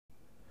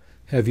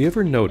Have you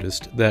ever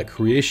noticed that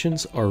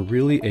creations are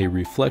really a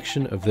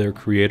reflection of their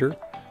creator?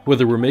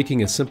 Whether we're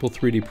making a simple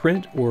 3D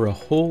print or a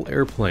whole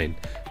airplane,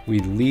 we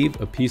leave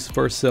a piece of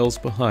ourselves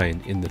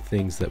behind in the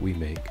things that we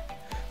make.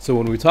 So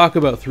when we talk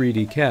about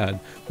 3D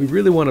CAD, we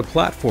really want a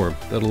platform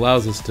that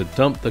allows us to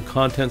dump the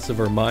contents of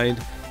our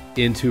mind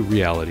into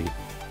reality.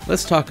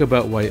 Let's talk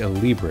about why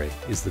Alibre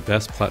is the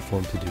best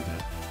platform to do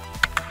that.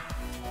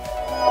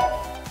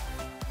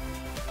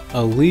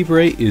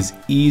 Alibre is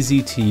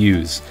easy to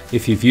use.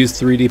 If you've used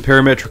 3D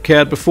parametric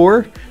CAD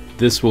before,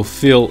 this will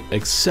feel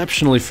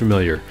exceptionally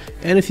familiar.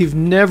 And if you've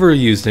never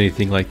used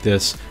anything like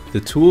this, the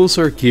tools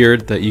are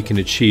geared that you can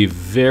achieve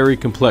very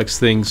complex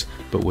things,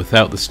 but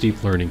without the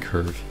steep learning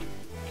curve.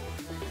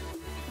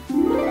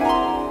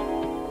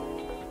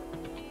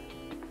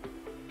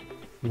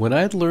 When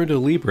I'd learned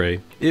Alibre,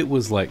 it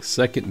was like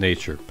second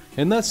nature,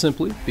 and that's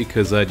simply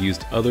because I'd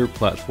used other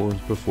platforms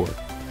before.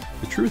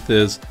 The truth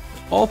is,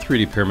 all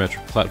 3D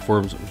parametric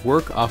platforms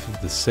work off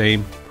of the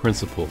same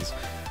principles.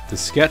 The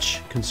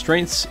sketch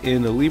constraints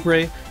in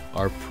Alibre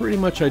are pretty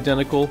much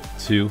identical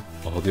to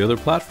all the other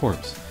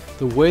platforms.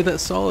 The way that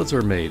solids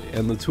are made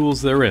and the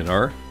tools therein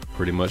are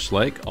pretty much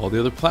like all the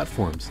other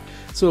platforms.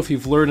 So if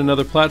you've learned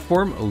another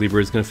platform,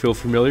 Alibre is going to feel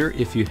familiar.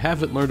 If you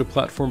haven't learned a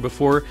platform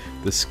before,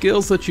 the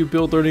skills that you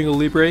build learning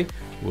Alibre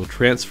will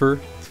transfer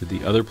to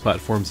the other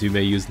platforms you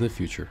may use in the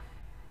future.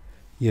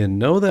 You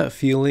know that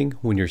feeling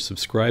when you're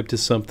subscribed to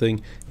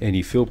something and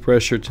you feel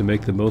pressure to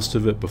make the most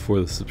of it before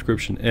the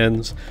subscription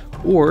ends,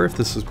 or if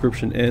the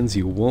subscription ends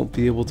you won't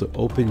be able to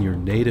open your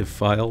native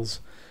files?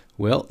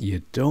 Well,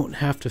 you don't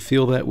have to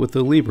feel that with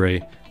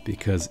Alibre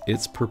because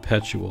it's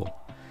perpetual.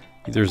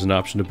 There's an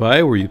option to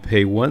buy where you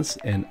pay once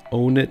and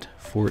own it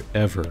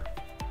forever.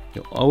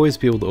 You'll always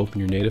be able to open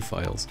your native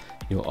files.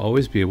 You'll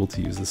always be able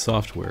to use the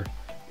software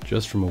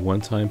just from a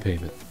one-time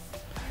payment.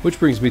 Which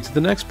brings me to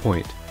the next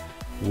point.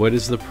 What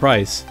is the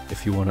price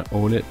if you want to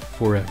own it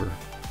forever?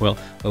 Well,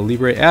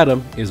 Alibre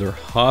Atom is our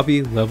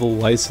hobby level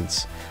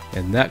license,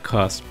 and that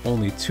costs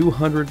only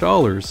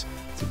 $200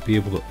 to be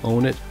able to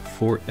own it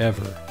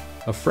forever,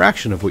 a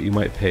fraction of what you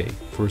might pay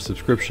for a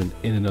subscription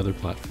in another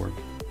platform.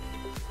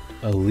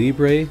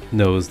 Alibre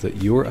knows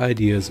that your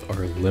ideas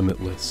are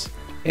limitless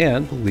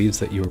and believes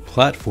that your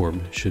platform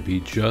should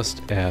be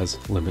just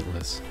as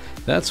limitless.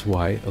 That's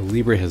why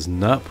Alibre has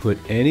not put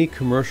any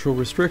commercial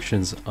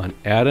restrictions on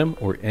Atom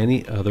or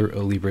any other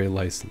Alibre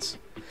license.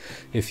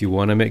 If you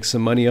want to make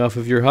some money off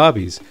of your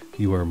hobbies,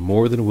 you are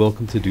more than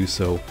welcome to do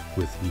so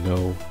with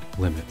no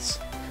limits.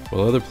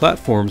 While other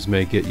platforms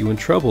may get you in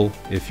trouble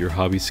if your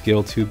hobbies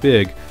scale too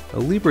big,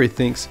 Alibre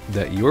thinks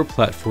that your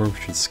platform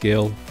should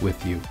scale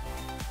with you.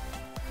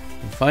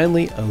 And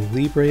finally,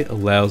 Alibre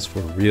allows for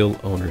real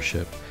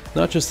ownership.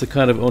 Not just the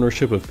kind of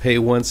ownership of pay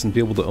once and be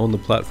able to own the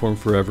platform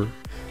forever,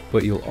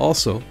 but you'll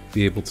also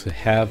be able to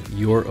have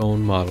your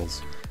own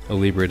models.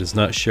 Alibre does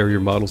not share your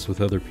models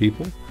with other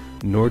people,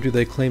 nor do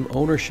they claim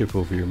ownership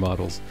over your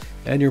models,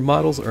 and your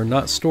models are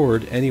not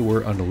stored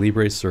anywhere on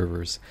Alibre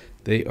servers.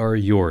 They are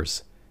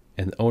yours,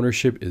 and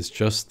ownership is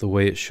just the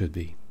way it should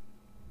be.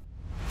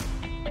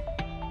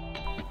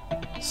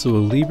 So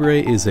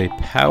Alibre is a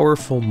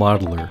powerful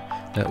modeler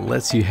that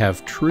lets you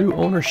have true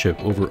ownership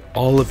over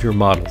all of your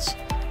models.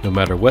 No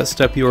matter what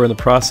step you are in the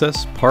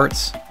process,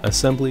 parts,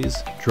 assemblies,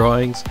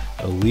 drawings,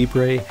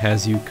 Alibre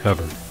has you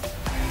covered.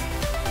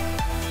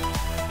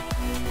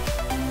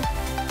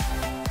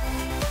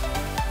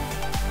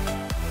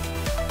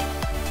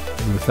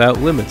 And without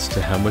limits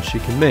to how much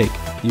you can make,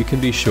 you can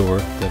be sure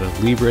that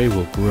Alibre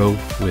will grow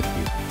with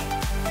you.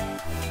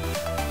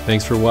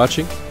 Thanks for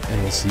watching,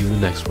 and we'll see you in the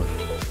next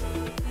one.